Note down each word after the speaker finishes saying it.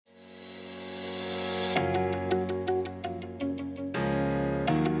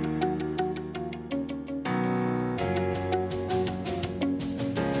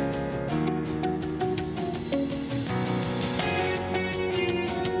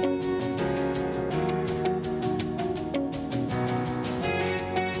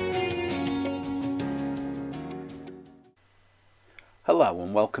Hello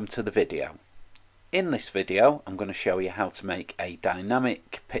and welcome to the video. In this video I'm going to show you how to make a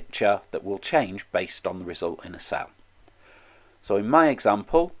dynamic picture that will change based on the result in a cell. So in my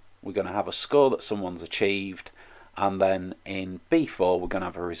example we're going to have a score that someone's achieved, and then in B4 we're going to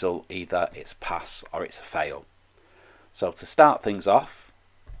have a result, either it's a pass or it's a fail. So to start things off,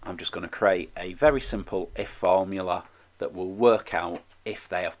 I'm just going to create a very simple if formula that will work out if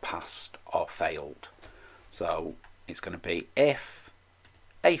they have passed or failed. So it's going to be if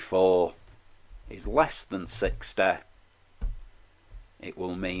A4 is less than 60, it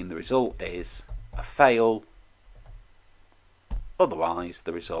will mean the result is a fail, otherwise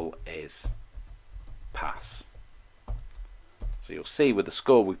the result is pass. So you'll see with the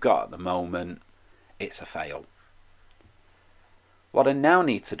score we've got at the moment, it's a fail. What I now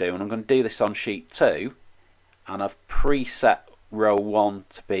need to do, and I'm going to do this on sheet 2, and I've preset row 1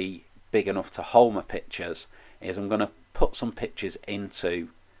 to be big enough to hold my pictures, is I'm going to put some pictures into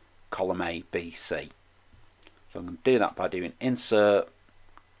column A, B, C. So I'm going to do that by doing insert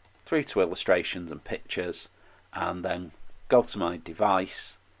through to illustrations and pictures, and then go to my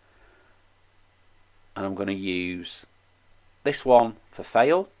device, and I'm going to use this one for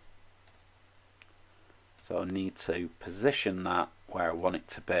fail. So I need to position that where I want it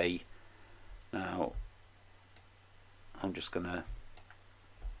to be. Now I'm just going to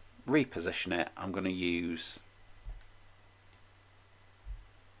reposition it. I'm going to use,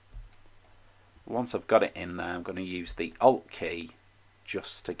 once I've got it in there, I'm going to use the Alt key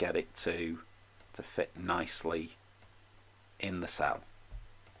just to get it to fit nicely in the cell.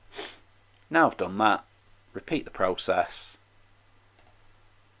 Now I've done that, repeat the process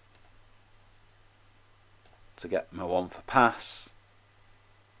to get my one for pass.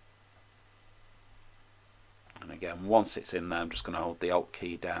 And again, once it's in there, I'm just going to hold the Alt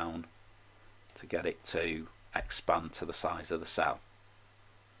key down to get it to expand to the size of the cell.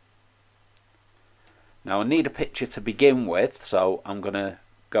 Now I need a picture to begin with, so I'm going to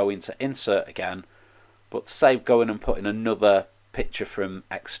go into insert again, but to save going and putting another picture from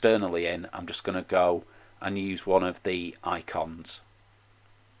externally in, I'm just going to go and use one of the icons.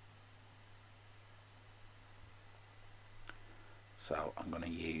 So I'm going to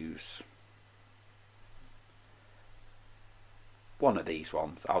use one of these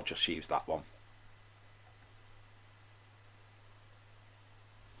ones. I'll just use that one.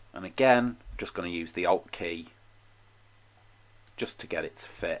 And again, I'm just going to use the Alt key just to get it to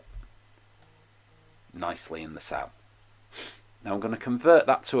fit nicely in the cell. Now I'm going to convert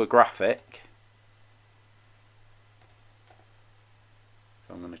that to a graphic.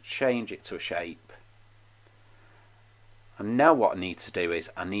 So I'm going to change it to a shape. And now what I need to do is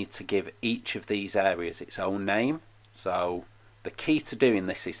I need to give each of these areas its own name. So the key to doing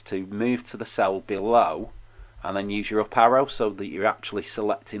this is to move to the cell below and then use your up arrow so that you're actually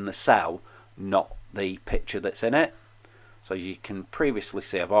selecting the cell, not the picture that's in it. So you can previously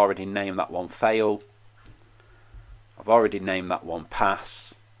see I've already named that one fail, I've already named that one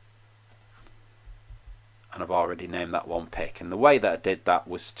pass, and I've already named that one pick. And the way that I did that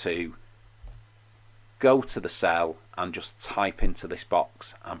was to go to the cell and just type into this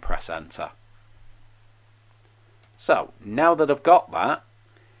box and press enter. So now that I've got that,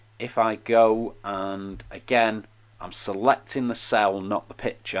 if I go and again I'm selecting the cell, not the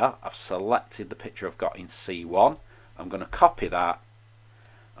picture. I've selected the picture I've got in C1. I'm going to copy that,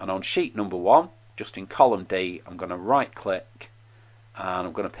 and on sheet number 1, just in column D, I'm going to right click and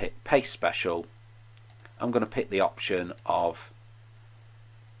I'm going to pick paste special. I'm going to pick the option of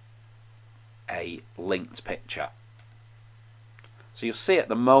a linked picture. So you'll see at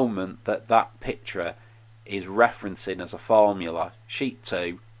the moment that that picture is referencing as a formula sheet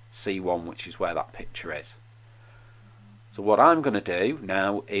 2 C1, which is where that picture is. So what I'm going to do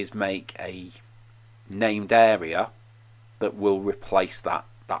now is make a named area that will replace that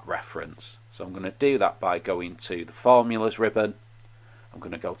reference. So I'm going to do that by going to the formulas ribbon. I'm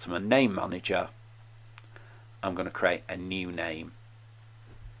going to go to my name manager. I'm going to create a new name.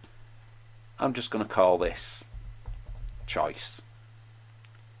 I'm just going to call this choice.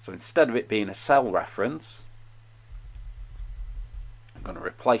 So instead of it being a cell reference, I'm going to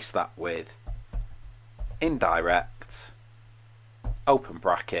replace that with indirect, open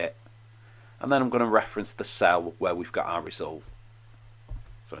bracket, and then I'm going to reference the cell where we've got our result.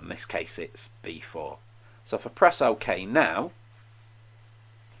 So in this case it's B4. So if I press OK now,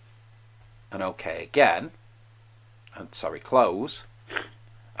 and OK again, and sorry, close,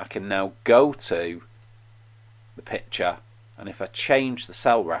 I can now go to the picture, and if I change the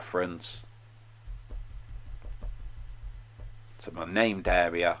cell reference to my named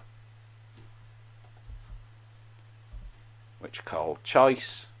area, which are called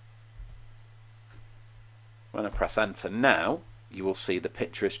choice. When I press enter now, you will see the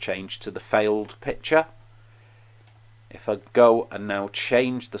picture has changed to the failed picture. If I go and now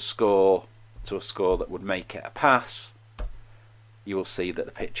change the score to a score that would make it a pass, you will see that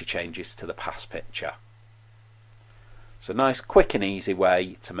the picture changes to the pass picture. So nice, quick and easy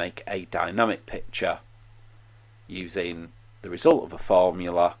way to make a dynamic picture using the result of a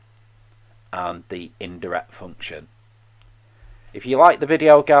formula and the indirect function. If you like the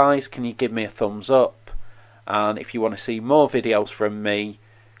video, guys, can you give me a thumbs up? And if you want to see more videos from me,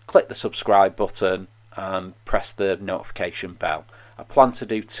 click the subscribe button and press the notification bell. I plan to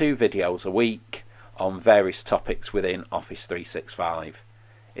do 2 videos a week on various topics within Office 365.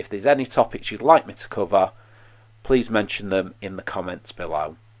 If there's any topics you'd like me to cover, please mention them in the comments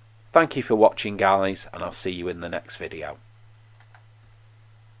below. Thank you for watching, guys, and I'll see you in the next video.